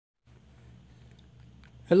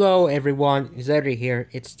Hello everyone, Zeddy here.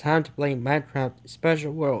 It's time to play Minecraft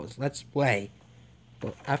Special Worlds. Let's play.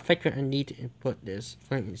 But I figure I need to put this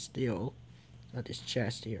flint and steel on this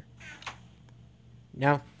chest here.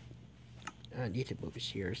 Now, I need to move this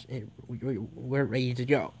here and we're ready to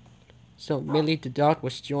go. So Millie the dog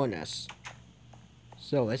was join us.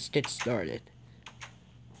 So let's get started.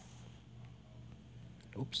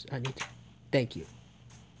 Oops, I need to, thank you.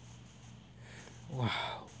 Wow.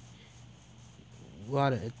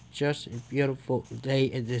 What a just a beautiful day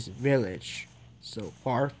in this village. So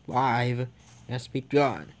part 5 has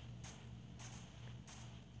begun.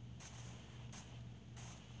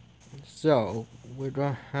 So we're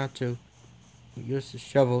gonna have to use the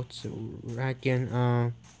shovel to rack in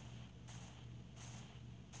to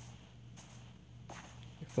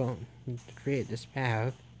create this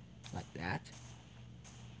path like that.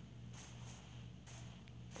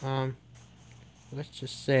 Let's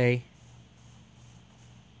just say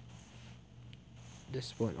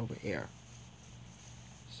this one over here.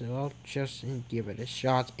 So I'll just give it a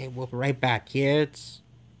shot and we'll be right back, kids.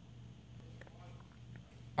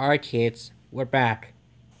 Alright kids, we're back.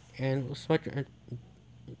 And we'll switch we'll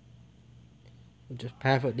just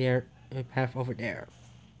path over there and path over there.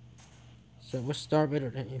 So we'll start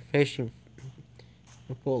with an fishing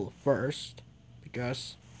pool first,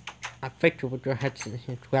 because I figured we're gonna have to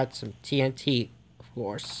grab some TNT, of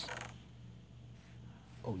course.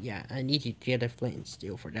 Oh yeah, I need to get a flint and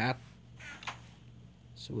steel for that.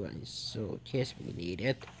 So in case we need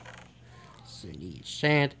it. So we need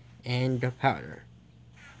sand and the powder.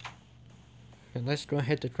 And let's go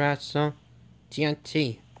ahead to craft some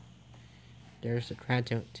TNT. There's the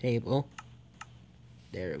crafting table.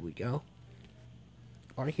 There we go.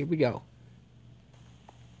 Alright, here we go.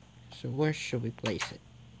 So where should we place it?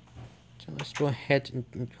 So let's go ahead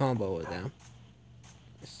and combo with them.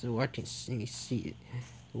 So I can see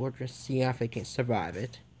we'll just see if I can survive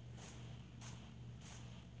it.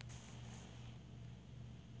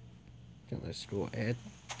 So let's go ahead,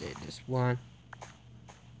 did this one.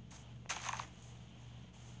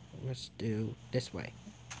 Let's do this way.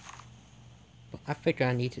 But I figure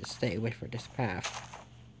I need to stay away from this path.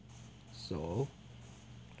 So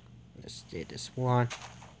let's do this one.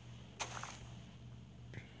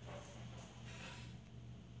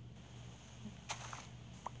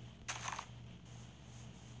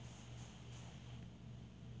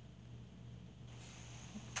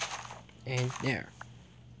 And there.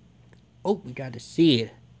 Oh, we got a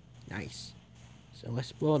seed. Nice. So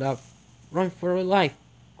let's blow it up. Run for your life.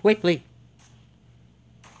 Quickly.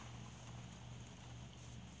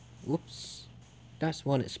 Whoops. That's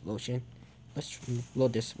one explosion. Let's blow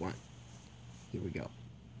this one. Here we go.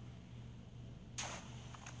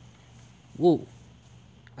 Whoa.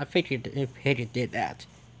 I figured it did that.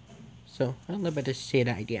 So I'll let me say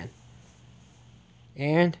that again.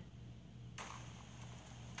 And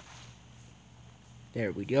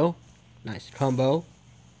there we go. Nice combo.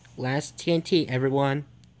 Last TNT, everyone.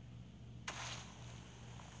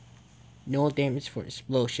 No damage for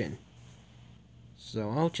explosion. So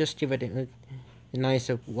I'll just give it a nice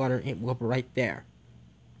water and whoop right there.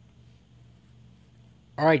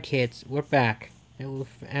 Alright kids, we're back. And we'll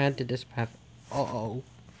add to this path. Uh-oh.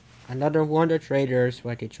 Another one of the traders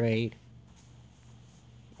what to trade.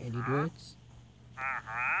 Any goods?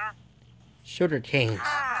 Sugar canes.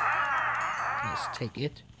 Let's take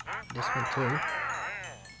it. This one too.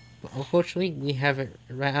 But unfortunately, we haven't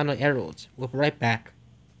ran out of emeralds. We'll be right back.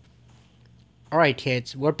 Alright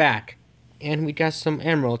kids, we're back. And we got some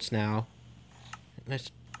emeralds now.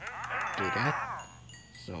 Let's do that.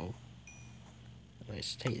 So,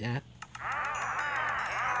 let's take that.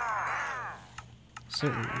 So,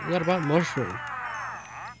 what about mushroom?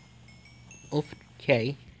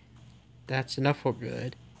 Okay. That's enough for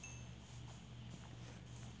good.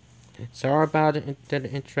 Sorry about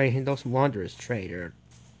it trading those wanderers trader.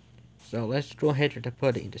 So let's go ahead and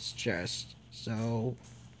put it in this chest. So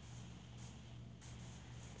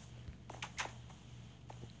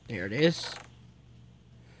there it is.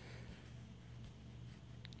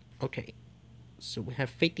 Okay. So we have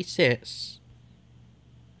 56.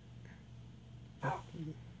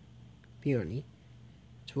 Peony.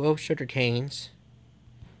 12 sugar canes.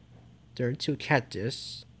 32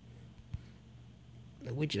 cactus.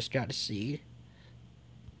 We just got a seed.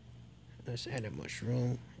 Let's add a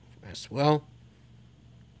mushroom as well.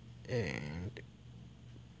 And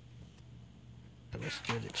let's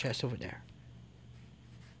do the chest over there.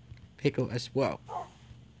 Pickle as well.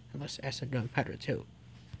 And let's add some gunpowder too.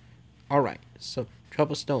 Alright, so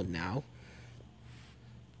cobblestone now.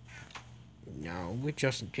 Now we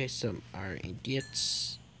just get some iron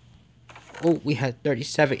ingots. Oh, we had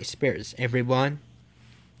 37 experience, everyone.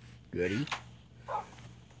 Ready?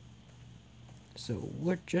 So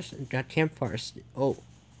we're just in that campfire. Oh,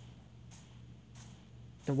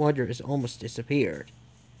 the water is almost disappeared.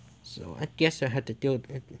 So I guess I had to do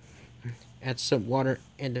it. Add some water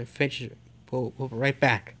and then finish it. We'll be right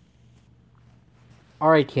back.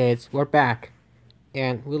 Alright, kids, we're back.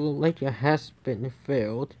 And Little Lake has been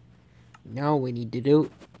filled. Now we need to do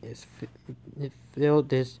is fill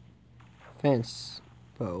this fence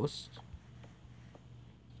post.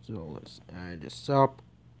 So let's add this up.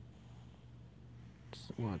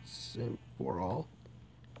 Once and for all.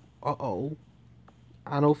 Uh-oh.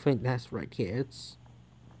 I don't think that's right, kids.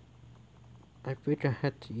 I think I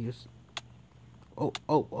had to use... Oh.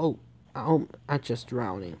 I'm just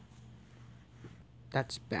drowning.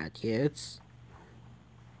 That's bad, kids.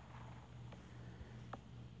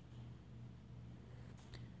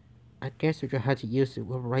 I guess we just had to use it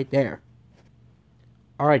right there.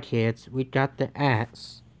 Alright, kids, we got the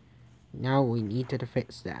axe. Now we need to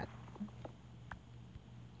fix that.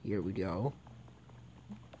 Here we go.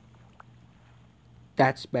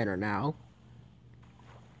 That's better now.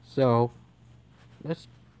 So, let's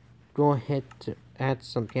go ahead to add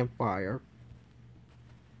some campfire.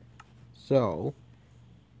 So,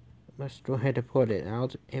 let's go ahead and put it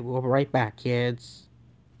out. And we'll be right back, kids.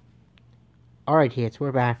 Alright, kids,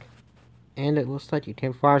 we're back. And it looks like your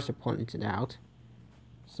campfires are pointed out.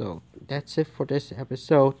 So, that's it for this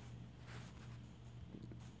episode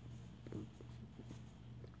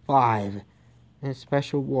 5 in a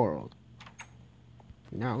Special World.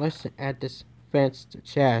 Now let's add this fence to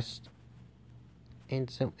chest and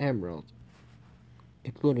some emerald,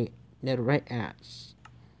 including netherite axe.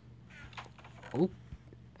 Oh,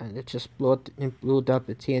 and it just blew up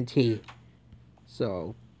the TNT.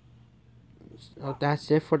 So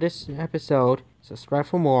that's it for this episode. Subscribe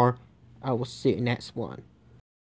for more. I will see you next one.